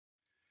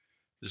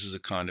This is a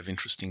kind of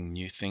interesting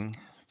new thing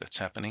that's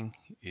happening,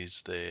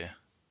 is they're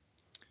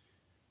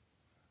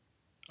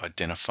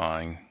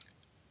identifying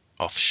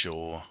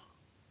offshore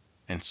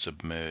and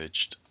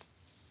submerged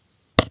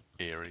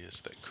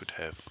areas that could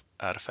have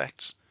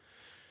artifacts.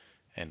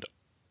 And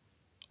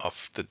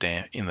off of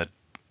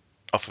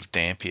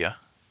Dampier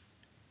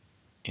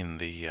in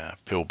the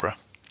Pilbara,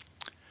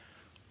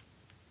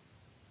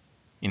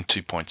 in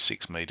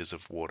 2.6 meters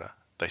of water,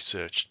 they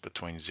searched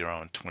between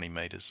 0 and 20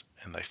 meters,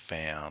 and they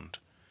found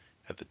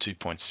at the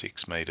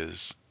 2.6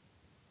 meters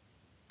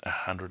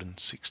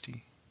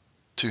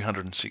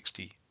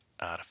 260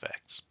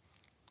 artifacts.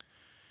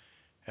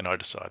 And I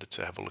decided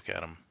to have a look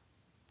at them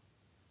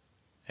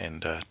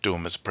and do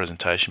them as a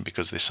presentation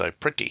because they're so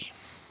pretty.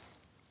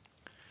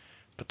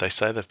 But they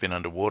say they've been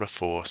underwater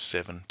for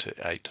 7,000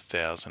 to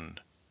 8,000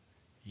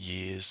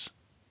 years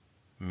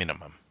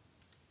minimum.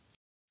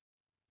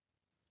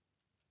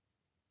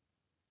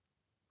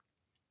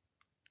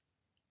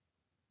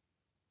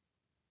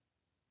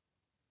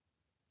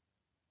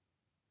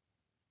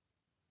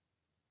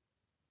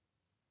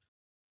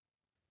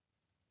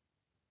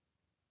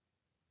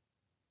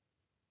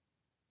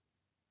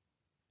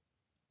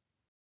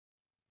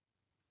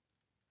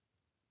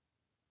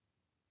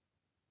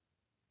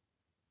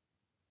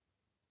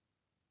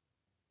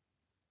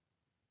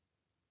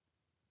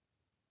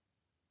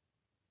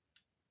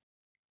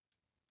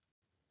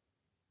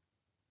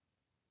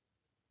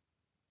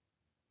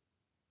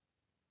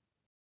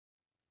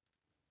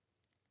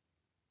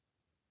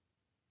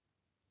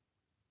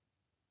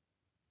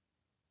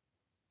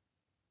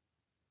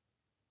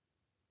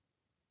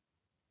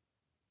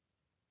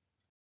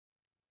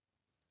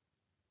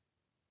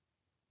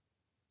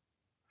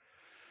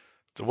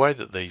 The way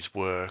that these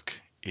work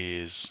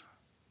is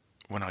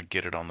when I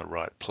get it on the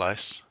right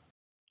place,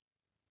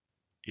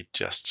 it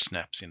just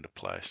snaps into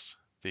place.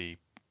 The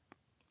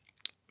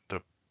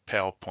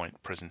PowerPoint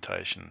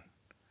presentation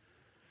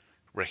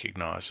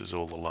recognizes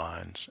all the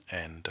lines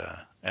and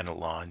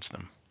aligns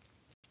them.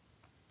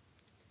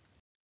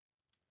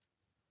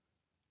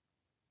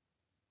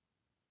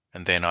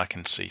 And then I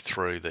can see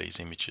through these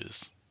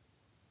images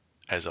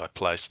as I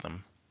place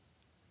them,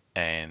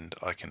 and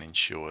I can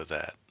ensure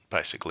that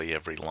basically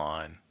every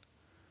line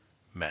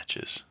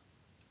matches.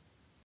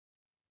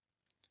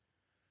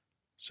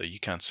 So you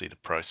can't see the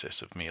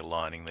process of me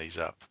aligning these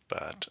up,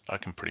 but I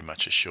can pretty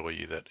much assure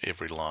you that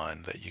every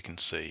line that you can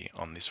see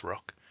on this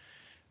rock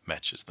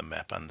matches the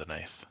map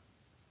underneath.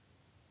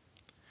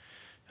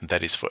 And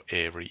that is for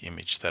every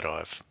image that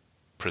I've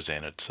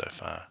presented so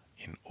far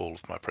in all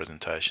of my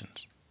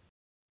presentations.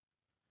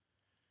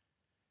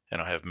 And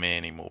I have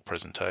many more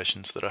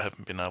presentations that I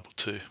haven't been able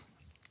to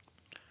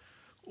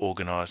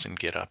organize and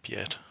get up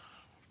yet.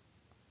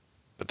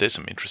 But there's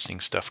some interesting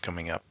stuff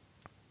coming up.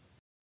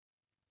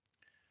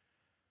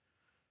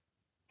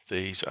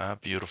 These are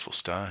beautiful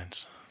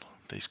stones.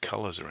 These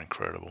colors are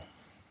incredible.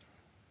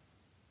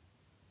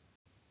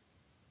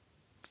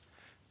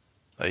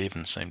 They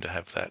even seem to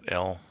have that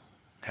L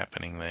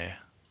happening there.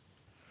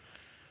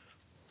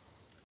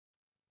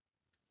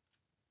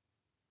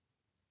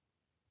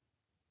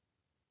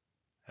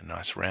 A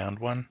nice round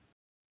one.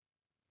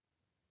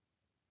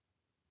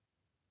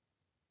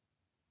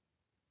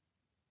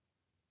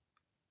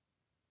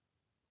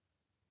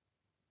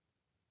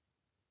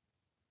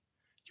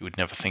 You would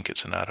never think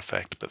it's an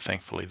artifact, but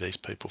thankfully these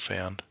people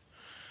found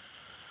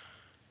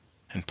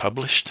and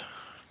published